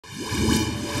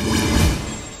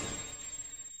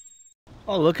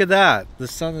Oh, look at that. The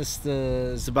sun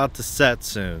is about to set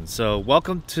soon. So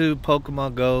welcome to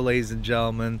Pokemon Go, ladies and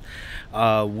gentlemen.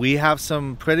 We have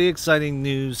some pretty exciting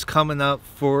news coming up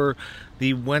for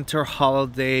the Winter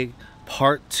Holiday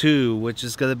Part 2, which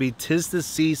is going to be "'Tis the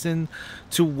Season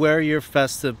to Wear Your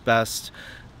Festive Best."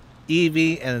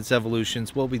 Eevee and its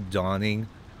evolutions will be donning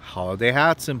holiday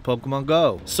hats in Pokemon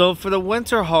Go. So for the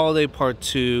Winter Holiday Part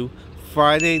 2,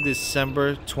 Friday,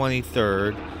 December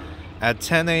 23rd, at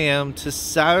 10 a.m. to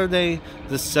Saturday,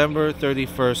 December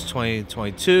 31st,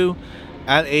 2022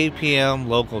 at 8 p.m.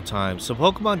 local time. So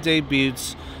Pokemon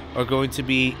debuts are going to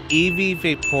be Eevee,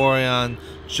 Vaporeon,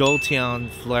 Jolteon,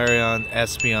 Flareon,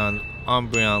 Espeon,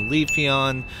 Umbreon,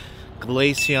 Leafeon,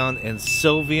 Glaceon, and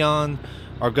Sylveon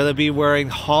are going to be wearing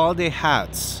holiday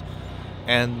hats,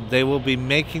 and they will be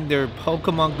making their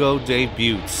Pokemon Go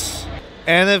debuts.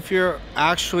 And if you're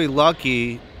actually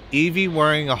lucky, Eevee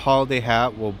wearing a holiday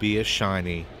hat will be a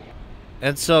shiny.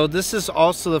 And so this is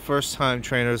also the first time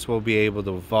trainers will be able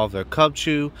to evolve their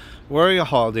Cubchoo wearing a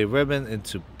holiday ribbon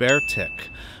into Beartic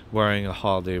wearing a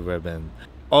holiday ribbon.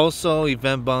 Also,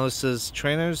 event bonuses,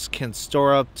 trainers can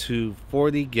store up to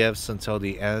 40 gifts until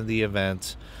the end of the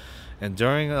event. And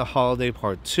during the holiday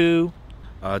part 2,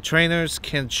 trainers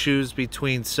can choose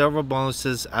between several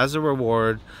bonuses as a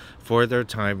reward for their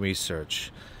time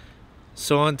research.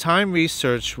 So on time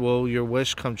research, will your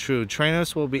wish come true?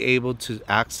 Trainers will be able to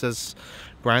access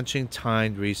branching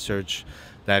timed research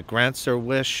that grants their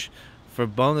wish for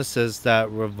bonuses that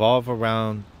revolve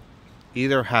around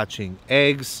either hatching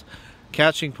eggs,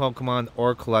 catching Pokemon,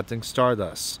 or collecting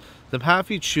Stardust. The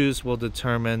path you choose will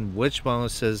determine which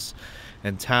bonuses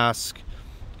and tasks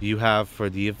you have for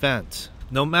the event.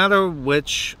 No matter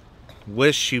which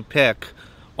wish you pick,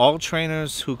 all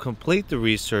trainers who complete the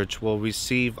research will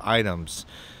receive items,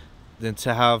 then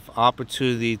to have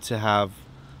opportunity to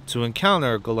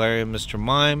encounter Galarian Mr.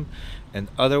 Mime and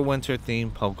other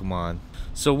winter-themed Pokemon.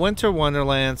 So Winter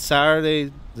Wonderland,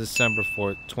 Saturday, December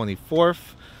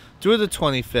 24th through the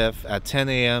 25th at 10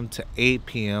 a.m. to 8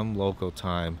 p.m. local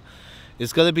time.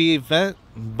 It's going to be event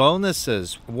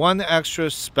bonuses, 1 extra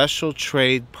special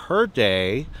trade per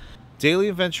day, daily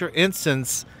adventure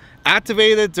instance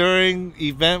activated during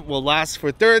event will last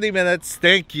for 30 minutes.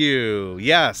 Thank you.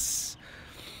 Yes.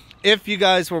 If you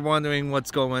guys were wondering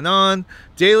what's going on,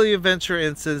 daily adventure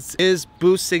instance is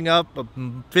boosting up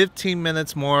 15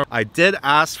 minutes more. I did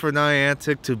ask for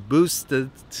Niantic to boost it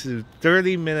to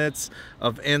 30 minutes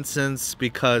of instance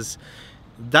because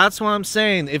that's what I'm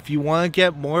saying. If you want to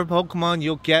get more Pokemon,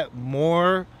 you'll get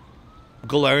more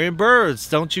Galarian birds.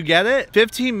 Don't you get it?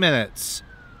 15 minutes.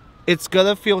 It's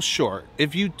gonna feel short.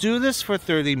 If you do this for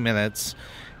 30 minutes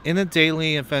in a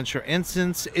daily adventure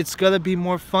instance, it's gonna be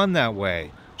more fun that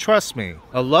way. Trust me.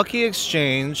 A lucky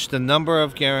exchange, the number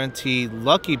of guaranteed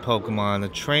lucky Pokemon a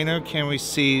trainer can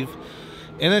receive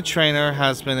in a trainer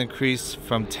has been increased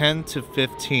from 10 to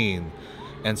 15.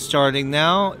 And starting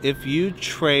now, if you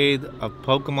trade a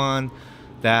Pokemon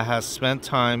that has spent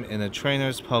time in a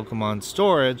trainer's Pokemon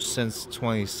storage since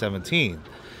 2017,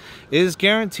 it is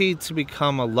guaranteed to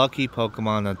become a lucky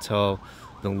Pokemon until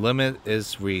the limit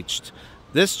is reached.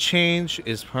 This change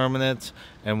is permanent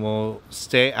and will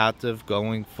stay active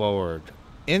going forward.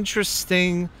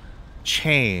 Interesting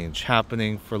change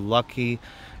happening for Lucky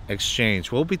Exchange.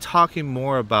 We'll be talking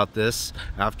more about this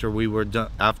after we're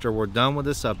done with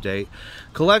this update.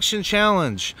 Collection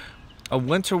Challenge. A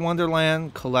Winter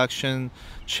Wonderland Collection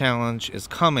Challenge is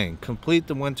coming. Complete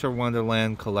the Winter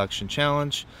Wonderland Collection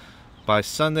Challenge by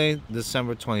Sunday,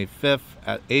 December 25th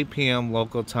at 8 p.m.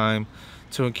 local time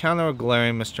to encounter a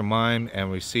Galarian Mr. Mime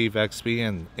and receive XP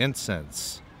and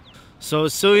incense. So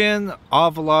Hisuian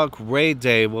Ovalog Raid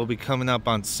Day will be coming up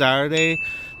on Saturday,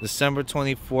 December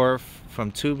 24th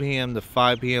from 2 p.m. to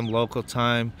 5 p.m. local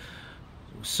time.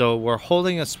 So we're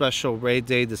holding a special raid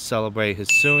day to celebrate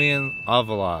Hisuian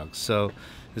Ovalog. So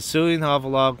Hisuian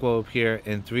Ovalog will appear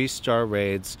in 3-star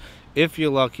raids. If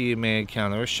you're lucky, you may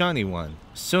encounter a shiny one.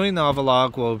 Hisuian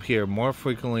Ovalog will appear more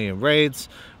frequently in raids.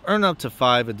 Earn up to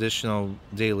 5 additional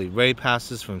daily raid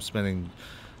passes from spinning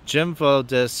Gem Vote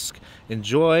Disc.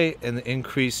 Enjoy an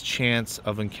increased chance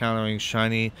of encountering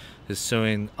shiny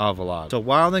Hisuian Ovalog. So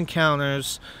wild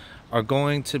encounters are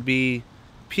going to be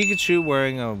Pikachu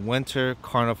wearing a winter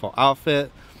carnival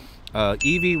outfit,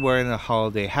 Eevee wearing a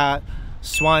holiday hat,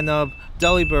 Swinub,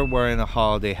 Delibird wearing a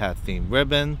holiday hat themed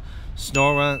ribbon,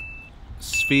 Snorunt,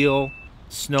 Spheal,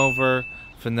 Snover,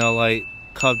 Vanillite,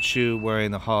 Cubchoo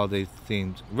wearing a holiday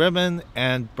themed ribbon,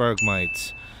 and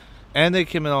Bergmite. And they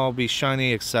can all be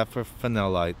shiny except for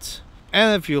Vanillite.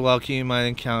 And if you're lucky, you might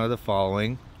encounter the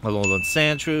following: Alolan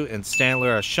Sandshrew and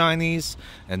Stantler as shinies,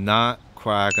 and not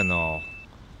Cragganol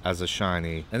as a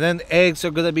shiny. And then eggs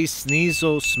are going to be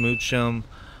Sneasel, Smoochum,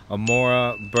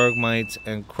 Amora, Bergmite,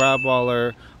 and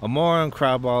Crabwaller. Amora and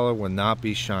Crabwaller will not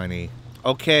be shiny.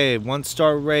 Okay,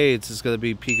 1-star raids is going to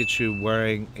be Pikachu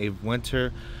wearing a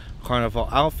winter carnival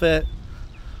outfit,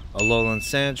 Alolan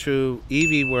Sandshrew,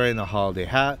 Eevee wearing a holiday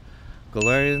hat,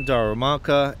 Galarian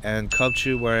Darumaka, and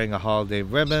Cubchoo wearing a holiday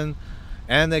ribbon,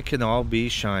 and they can all be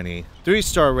shiny.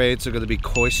 3-star raids are going to be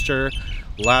Coister,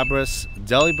 Lapras,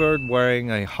 Delibird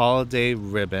wearing a holiday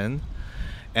ribbon,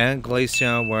 and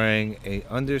Glaceon wearing a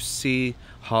undersea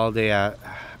holiday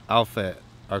outfit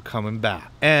are coming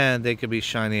back. And they can be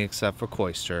shiny except for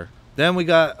Coister. Then we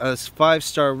got a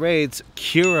 5-star raids.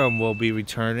 Kyurem will be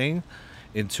returning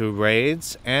into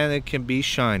raids, and it can be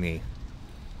shiny.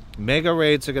 Mega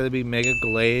raids are going to be Mega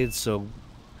Glades, so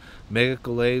Mega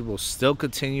Glade will still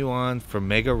continue on for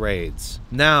Mega Raids.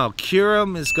 Now,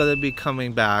 Kyurem is going to be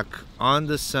coming back on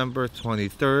December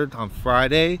 23rd on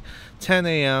Friday, 10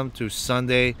 a.m. through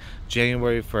Sunday,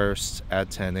 January 1st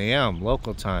at 10 a.m.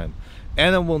 local time.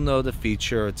 And it will know the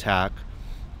feature attack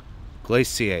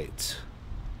Glaciate.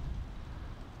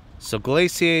 So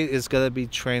Glaciate is going to be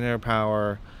trainer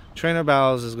power. Trainer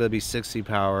battles is going to be 60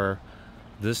 power.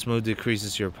 This move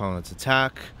decreases your opponent's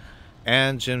attack.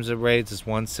 And gyms and raids is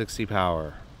 160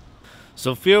 power.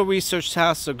 So field research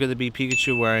tasks are going to be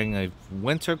Pikachu wearing a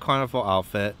winter carnival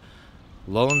outfit,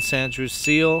 Alolan Sandshrew,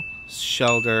 Seal,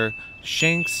 Shelter,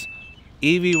 Shinx,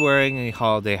 Eevee wearing a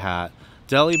holiday hat,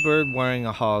 Delibird wearing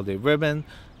a holiday ribbon,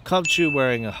 Cubchoo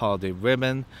wearing a holiday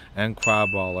ribbon, and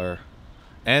Crabwaller.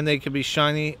 And they can be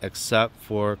shiny except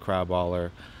for Crabwaller.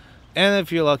 And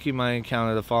if you're lucky, you might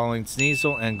encounter the following: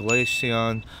 Sneasel and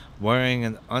Glaceon wearing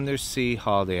an undersea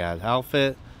holiday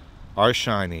outfit are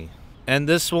shiny. And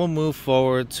this will move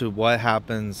forward to what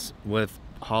happens with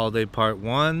Holiday Part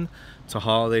 1 to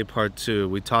Holiday Part 2.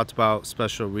 We talked about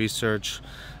special research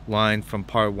line from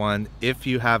Part 1. If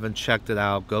you haven't checked it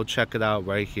out, go check it out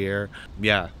right here.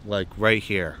 Yeah, like right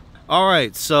here.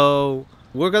 Alright, so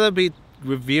we're going to be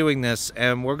reviewing this,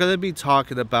 and we're going to be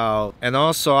talking about, and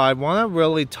also I want to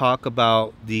really talk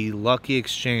about the Lucky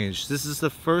Exchange. This is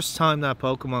the first time that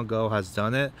Pokemon Go has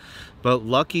done it, but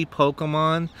lucky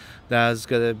Pokemon that is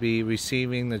going to be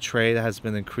receiving the trade that has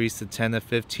been increased to 10 to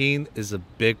 15 is a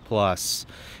big plus.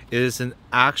 It is an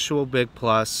actual big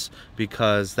plus,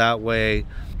 because that way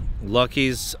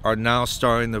Luckies are now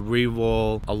starting to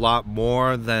re-roll a lot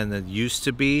more than it used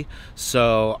to be.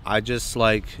 So I just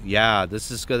like, yeah,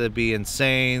 this is going to be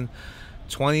insane.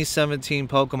 2017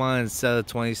 Pokemon instead of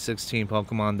 2016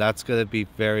 Pokemon, that's going to be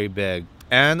very big.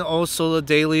 And also the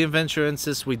Daily Adventure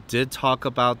Instance, we did talk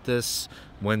about this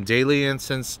when Daily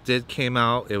Instance came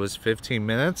out. It was 15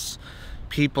 minutes.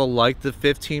 People like the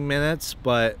 15 minutes,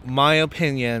 but my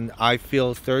opinion, I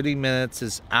feel 30 minutes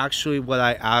is actually what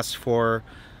I asked for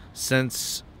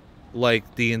since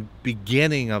like the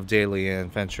beginning of Daily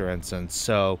Adventure Instance.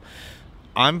 So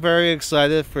I'm very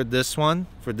excited for this one,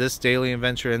 for this Daily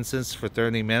Adventure Instance for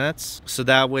 30 minutes, so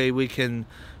that way we can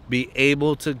be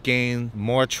able to gain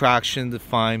more traction to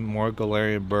find more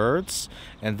Galarian birds,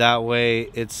 and that way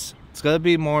it's gonna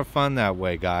be more fun that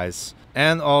way, guys.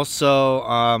 And also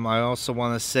I also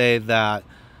want to say that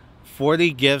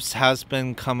 40 gifts has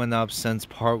been coming up since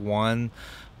Part 1,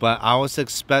 but I was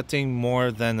expecting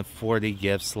more than 40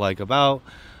 gifts, like about,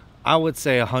 I would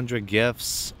say 100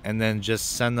 gifts, and then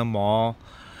just send them all.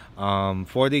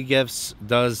 40 gifts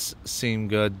does seem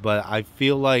good, but I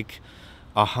feel like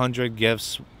 100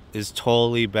 gifts is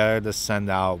totally better to send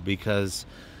out, because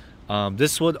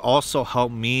this would also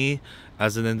help me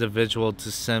as an individual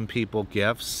to send people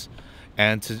gifts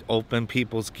and to open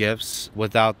people's gifts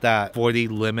without that 40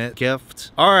 limit gift.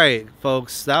 Alright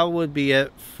folks, that would be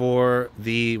it for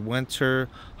the Winter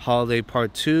Holiday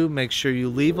Part 2. Make sure you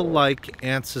leave a like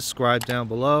and subscribe down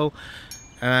below,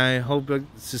 and I hope to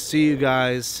see you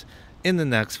guys in the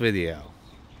next video.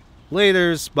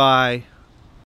 Laters, bye.